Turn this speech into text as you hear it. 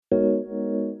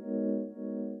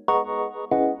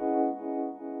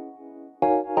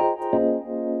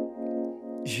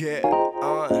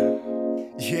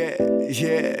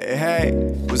Yeah, hey,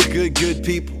 what's good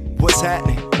people? What's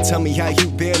happening? Tell me how you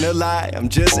been or lie, I'm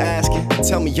just asking.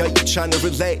 Tell me, are you trying to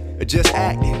relate or just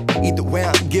acting? Either way,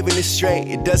 I'm giving it straight,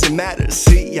 it doesn't matter.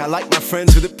 See, I like my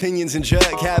friends with opinions and drug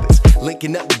habits.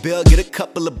 Linking up the bill, get a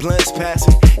couple of blunts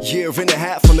passing. Year and a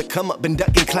half on the come up, been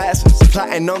ducking classes.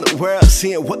 Plotting on the world,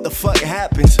 seeing what the fuck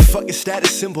happens. Fuck your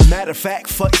status symbol, matter of fact,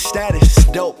 fuck your status.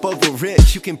 Dope over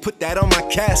rich, you can put that on my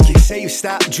casket. Say you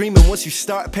stop dreaming once you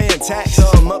start paying tax. So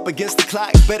I'm up against the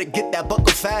clock, better get that buckle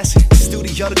fastened.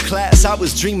 Studio to class, I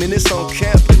was dreaming this on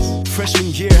campus.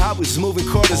 Freshman year, I was moving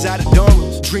quarters out of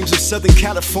dormers. Dreams of Southern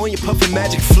California, puffin'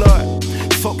 magic floor.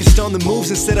 Focused on the moves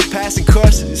instead of passing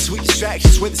courses. Sweet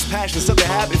distractions with this passion, something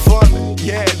happened for me.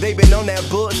 Yeah, they been on that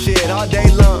bullshit all day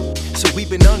long. So we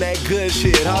been on that good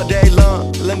shit all day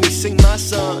long. Let me sing my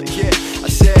song, yeah. I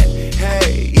said,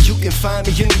 hey, you can find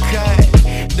me in the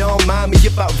cut. Don't mind me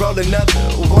if I roll another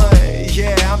one.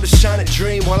 Yeah, I'm just trying to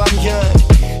dream while I'm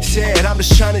young. Said I'm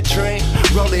just trying to dream,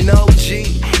 rolling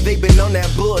OG. They been on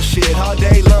that bullshit all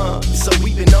day long. So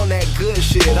we been on that good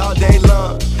shit all day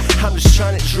long. I'm just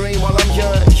trying to dream while I'm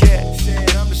young, yeah.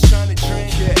 Said I'm just trying to dream,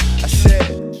 yeah. I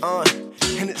said,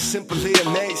 and it's simply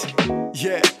amazing,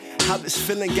 yeah. How this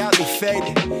feeling got me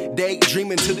faded.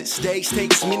 Daydreaming to this stage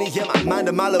takes meaning, yeah. My mind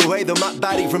a mile away, though my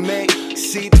body remains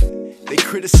seated. They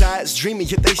criticize dreaming,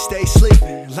 yet they stay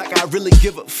sleeping. Like I really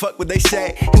give a fuck what they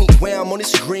say. Anyway, I'm on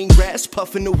this green grass,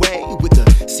 puffing away with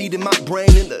the seed in my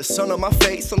brain and the sun on my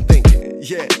face. I'm thinking,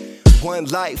 yeah, one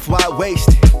life, why waste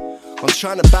it? I'm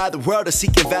trying to buy the world or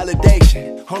seeking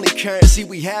validation. Only currency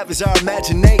we have is our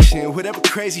imagination. Whatever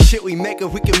crazy shit we make, or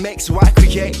we can make, so I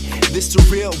create. This the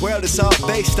real world, it's all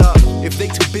based off. If they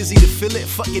too busy to feel it,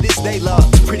 fuck it, it's they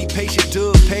lost. Pretty patient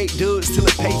dude, paid dues till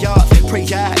it pay off. Pray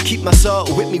I keep my soul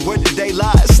with me where the day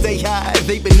lies. Stay high,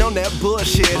 they been on that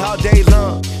bullshit all day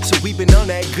long. So we been on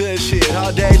that good shit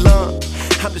all day long.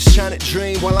 I'm just trying to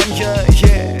dream while I'm young,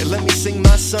 yeah. Let me sing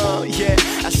my song, yeah.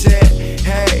 I said,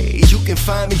 hey, you can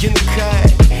find me in the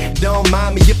cut. Don't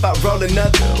mind me if I roll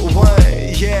another one.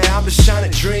 Yeah, I'm just trying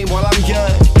to dream while I'm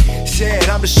young. Said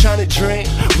I'm just trying to dream,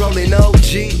 rolling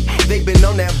OG. They been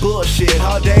on that bullshit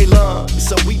all day long.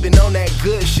 So we been on that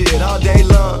good shit all day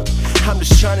long. I'm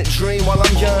just trying to dream while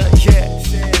I'm young, yeah.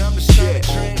 Said I'm just trying to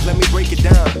dream. Let me break it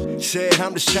down. Said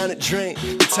I'm just trying to dream.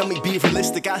 You tell me be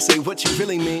realistic, I say what you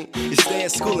really mean. You stay in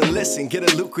school and listen, get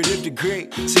a lucrative degree.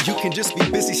 So you can just be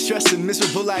busy, stressing,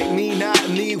 miserable like me. Not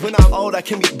me, when I'm old I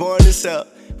can be boring as hell.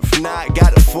 But for now I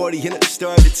got a 40 and a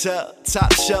story to tell.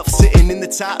 Top shelf, sitting in the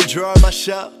top drawer of my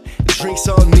shelf. Drinks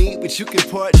on me, but you can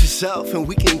pour it yourself and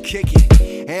we can kick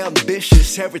it.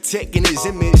 Ambitious, heretic in his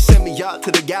image. Send me out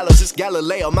to the gallows, it's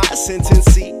Galileo, my sentence.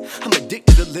 See, I'm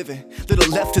addicted to living,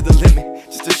 little left to the limit.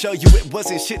 Just to show you it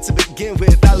wasn't shit to begin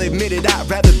with. I'll admit it, I'd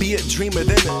rather be a dreamer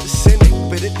than a cynic.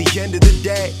 But at the end of the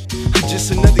day, I'm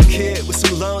just another kid with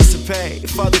some loans to pay.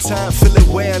 Father time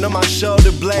feeling weighing on my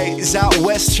shoulder blades. Out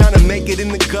west trying to make it in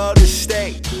the Golden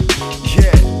State.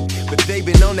 Yeah, but they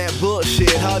been on that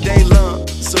bullshit all day long.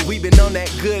 So we been on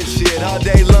that good shit all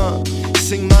day long.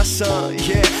 Sing my song,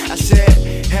 yeah. I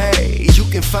said, hey, you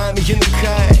can find me in the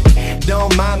cut.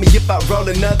 Don't mind me if I roll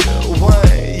another one.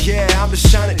 Yeah, I'm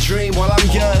just trying to dream while I'm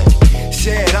young.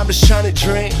 Said I'm just trying to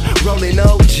dream, rolling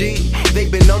OG. They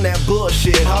been on that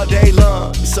bullshit all day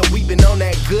long. So we been on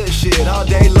that good shit all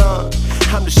day long.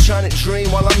 I'm just trying to dream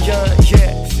while I'm young,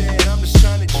 yeah. Said I'm just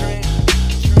trying to